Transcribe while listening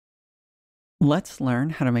Let's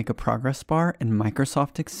learn how to make a progress bar in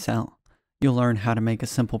Microsoft Excel. You'll learn how to make a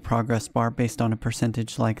simple progress bar based on a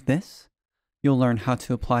percentage like this. You'll learn how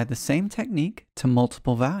to apply the same technique to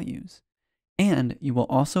multiple values. And you will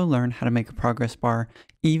also learn how to make a progress bar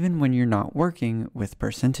even when you're not working with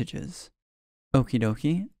percentages. Okie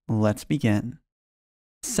dokie, let's begin.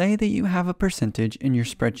 Say that you have a percentage in your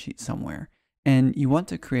spreadsheet somewhere, and you want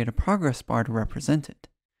to create a progress bar to represent it.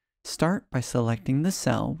 Start by selecting the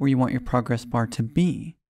cell where you want your progress bar to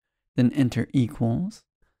be, then enter equals,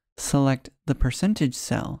 select the percentage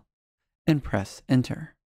cell, and press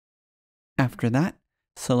enter. After that,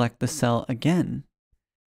 select the cell again,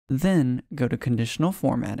 then go to conditional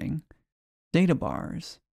formatting, data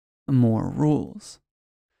bars, more rules.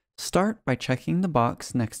 Start by checking the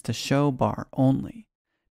box next to show bar only.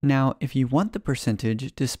 Now, if you want the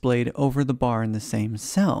percentage displayed over the bar in the same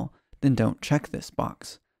cell, then don't check this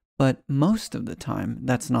box. But most of the time,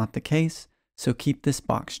 that's not the case, so keep this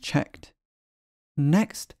box checked.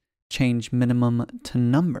 Next, change minimum to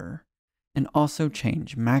number, and also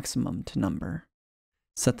change maximum to number.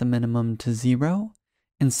 Set the minimum to 0,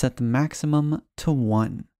 and set the maximum to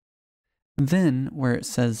 1. Then, where it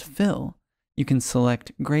says fill, you can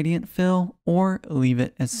select gradient fill or leave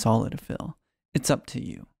it as solid fill. It's up to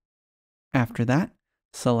you. After that,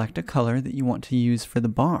 select a color that you want to use for the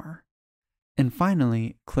bar. And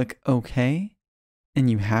finally, click OK,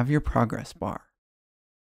 and you have your progress bar.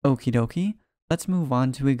 Okie dokie, let's move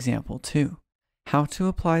on to example 2, how to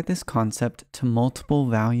apply this concept to multiple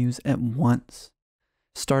values at once.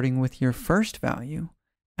 Starting with your first value,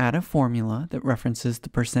 add a formula that references the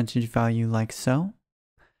percentage value like so.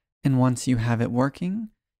 And once you have it working,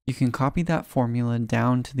 you can copy that formula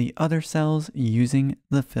down to the other cells using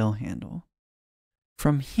the fill handle.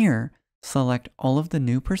 From here, select all of the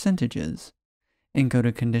new percentages and go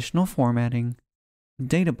to conditional formatting,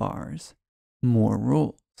 data bars, more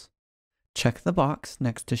rules. Check the box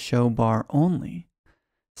next to show bar only,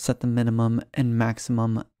 set the minimum and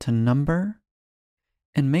maximum to number,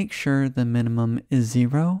 and make sure the minimum is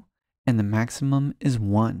 0 and the maximum is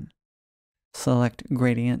 1. Select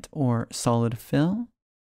gradient or solid fill,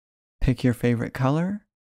 pick your favorite color,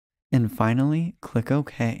 and finally click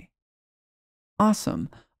OK. Awesome,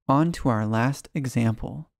 on to our last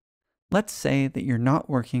example. Let's say that you're not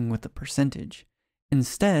working with a percentage.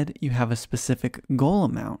 Instead, you have a specific goal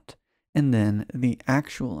amount and then the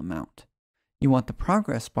actual amount. You want the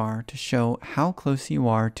progress bar to show how close you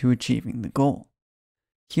are to achieving the goal.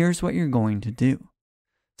 Here's what you're going to do.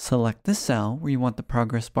 Select the cell where you want the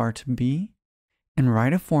progress bar to be and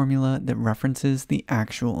write a formula that references the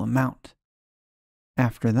actual amount.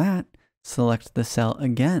 After that, select the cell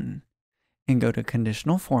again and go to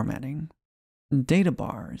conditional formatting, data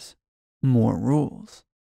bars, more rules.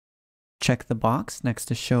 Check the box next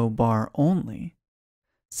to show bar only,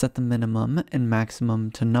 set the minimum and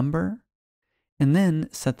maximum to number, and then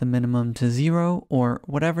set the minimum to 0 or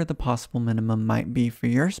whatever the possible minimum might be for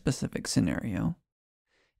your specific scenario.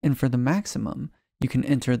 And for the maximum, you can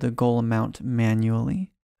enter the goal amount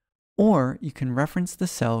manually, or you can reference the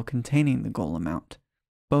cell containing the goal amount.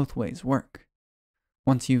 Both ways work.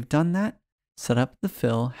 Once you've done that, set up the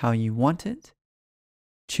fill how you want it,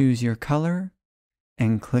 choose your color,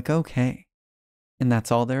 and click OK. And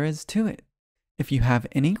that's all there is to it. If you have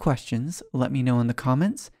any questions, let me know in the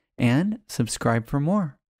comments and subscribe for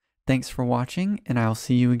more. Thanks for watching, and I'll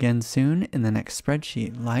see you again soon in the next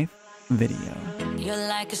Spreadsheet Life video. You're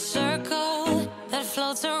like a circle that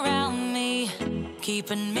floats around me,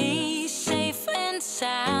 keeping me safe and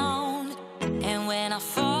sound. And when I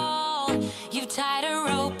fall, you've tied a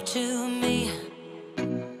rope to me.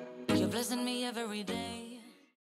 You're blessing me every day.